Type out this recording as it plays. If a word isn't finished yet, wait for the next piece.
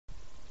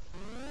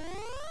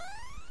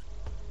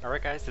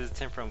Alright guys, this is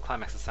Tim from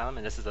ClimaxAsylum,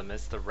 and this is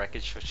Amidst the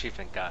Wreckage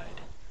Trophievement guide.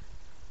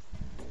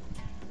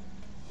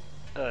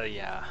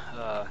 You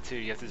have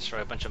to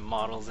destroy a bunch of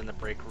models in the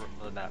break room,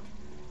 in that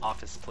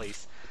office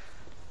place.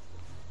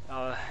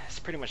 It's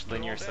pretty much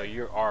linear, so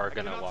you are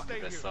gonna walk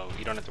through this, so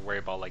you don't have to worry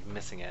about like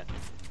missing it.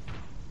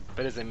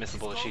 But it's a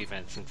missable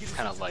achievement, since it's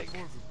kind of like,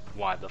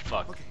 why the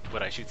fuck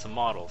would I shoot some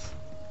models?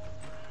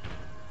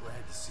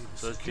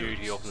 So this dude,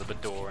 he opens up a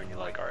door and you're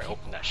like, alright,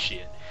 open that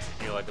shit.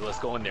 And you're like, let's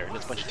go in there. And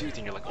there's a bunch of dudes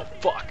and you're like, oh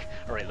fuck!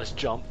 Alright, let's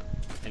jump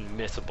and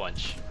miss a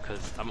bunch,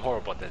 because I'm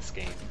horrible at this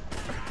game.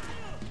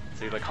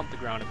 So you like hump the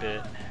ground a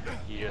bit,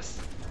 you just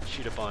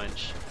shoot a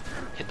bunch,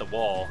 hit the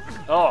wall.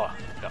 Oh!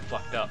 Got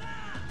fucked up.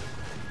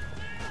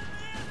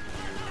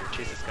 You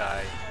chase this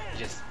guy, you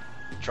just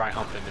dry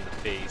hump him in the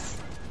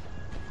face.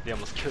 They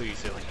almost kill you,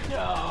 so you're like,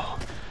 no!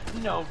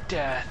 No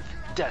death!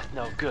 Death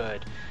no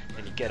good!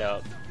 And you get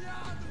up.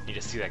 You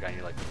just see that guy and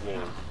you're like,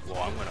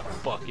 whoa, I'm gonna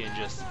fucking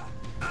just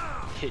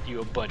hit you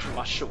a bunch with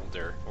my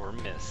shoulder, or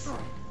miss.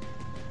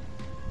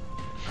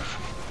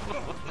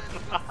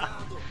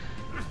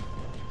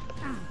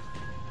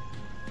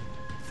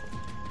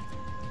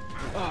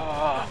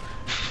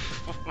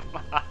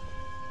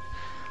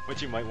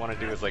 What you might want to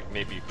do is like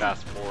maybe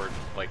fast forward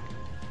like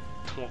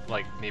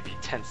maybe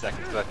 10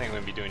 seconds, because I think I'm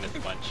gonna be doing this a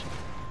bunch.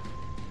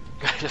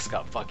 I just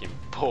got fucking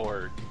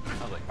bored.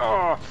 I was like,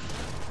 oh,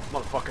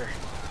 motherfucker.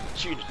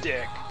 Shoot a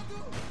dick.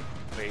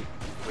 Wait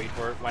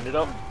for it, wind it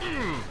up.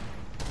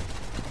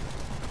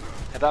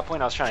 At that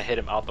point I was trying to hit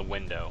him out the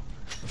window.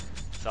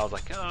 So I was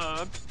like,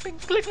 bing,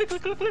 click, click,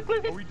 click, click, click,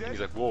 click. And he's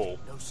like, whoa,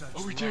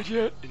 are we dead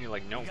yet? And you're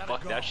like, no,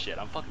 fuck that shit.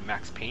 I'm fucking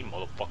Max Payne,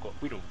 motherfucker.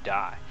 We don't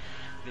die.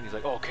 And then he's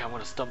like, oh, okay, I'm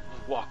gonna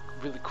walk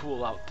really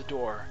cool out the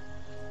door.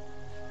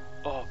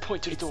 Oh,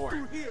 point to the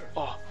door.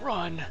 Oh,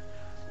 run.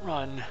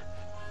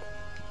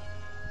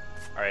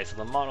 Alright, so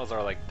the models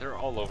are like, they're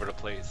all over the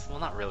place. Well,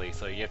 not really,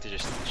 so you have to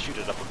just shoot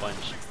it up a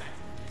bunch.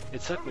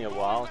 It took me a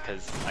while,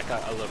 because I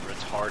got a little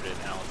retarded,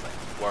 and I was like,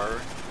 where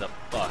the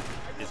fuck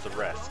is the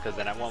rest? Because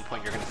then at one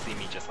point you're going to see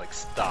me just like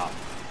stop.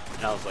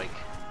 And I was like,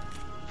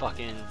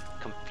 fucking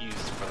confused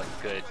for like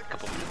a good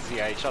couple minutes. See,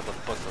 I shot the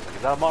books, I was like,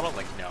 is that a model?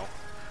 Like, no.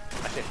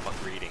 I said fuck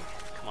reading.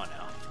 Come on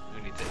now.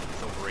 Who needs it?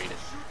 It's overrated.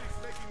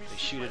 They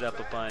shoot it up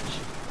a bunch,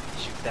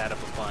 shoot that up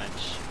a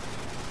bunch.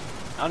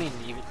 I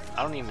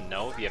don't even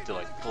know if you have to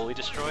like fully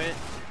destroy it.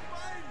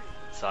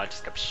 So I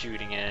just kept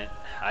shooting it.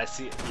 You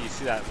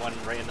see that one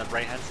right in the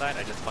right hand side?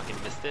 I just fucking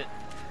missed it.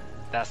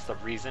 That's the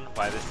reason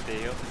why this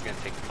video is gonna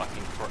take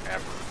fucking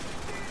forever.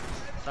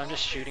 So I'm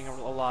just shooting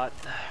a lot,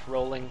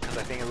 rolling because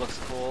I think it looks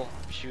cool.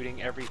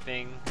 Shooting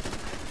everything.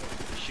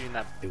 Shooting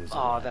that.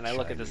 Oh, then I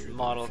look at this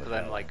model because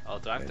I'm like, oh,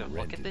 do I have to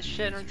look at this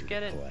shit or to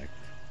get it?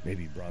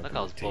 Look at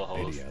those bullet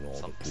holes.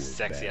 Some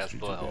sexy ass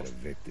bullet holes.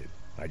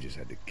 I just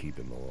had to keep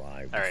him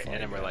alive. Alright, and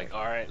then we're like,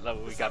 alright,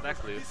 we got that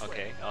clue.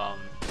 Okay,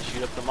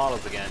 shoot up the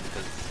models again,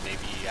 because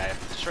maybe I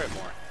have to destroy it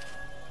more.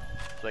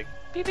 It's like,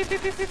 pew pew pew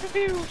pew pew pew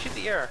pew, shoot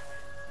the air.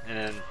 And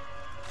then,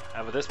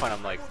 at this point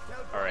I'm like,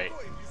 alright,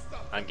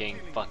 I'm getting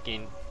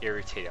fucking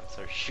irritated.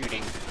 So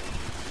shooting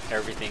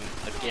everything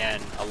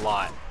again a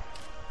lot.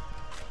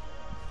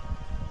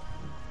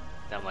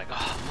 Then I'm like,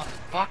 oh,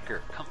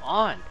 motherfucker, come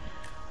on.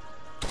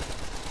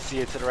 See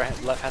it to the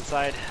left hand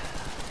side?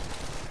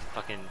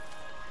 Fucking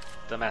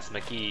dumbass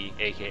McGee,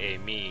 aka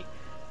me,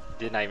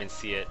 did not even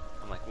see it.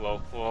 I'm like,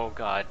 whoa,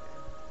 god,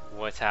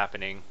 what's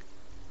happening?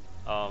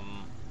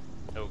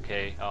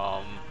 Okay,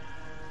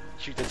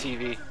 shoot the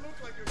TV,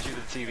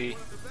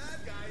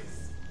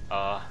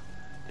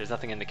 there's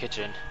nothing in the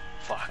kitchen.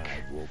 Fuck.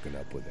 I'd woken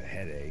up with a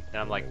headache. And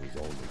I'm like,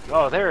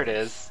 oh, there it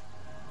is.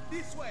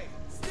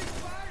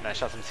 And I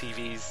shot some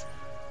TVs.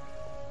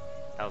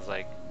 I was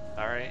like,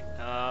 alright,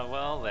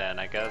 well then,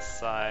 I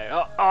guess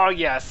oh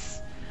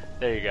yes!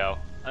 There you go.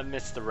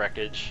 Amidst the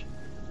Wreckage.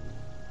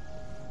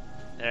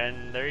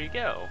 And there you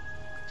go.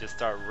 Just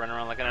start running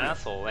around like an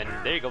asshole, and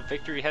there you go,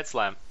 victory head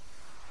slam.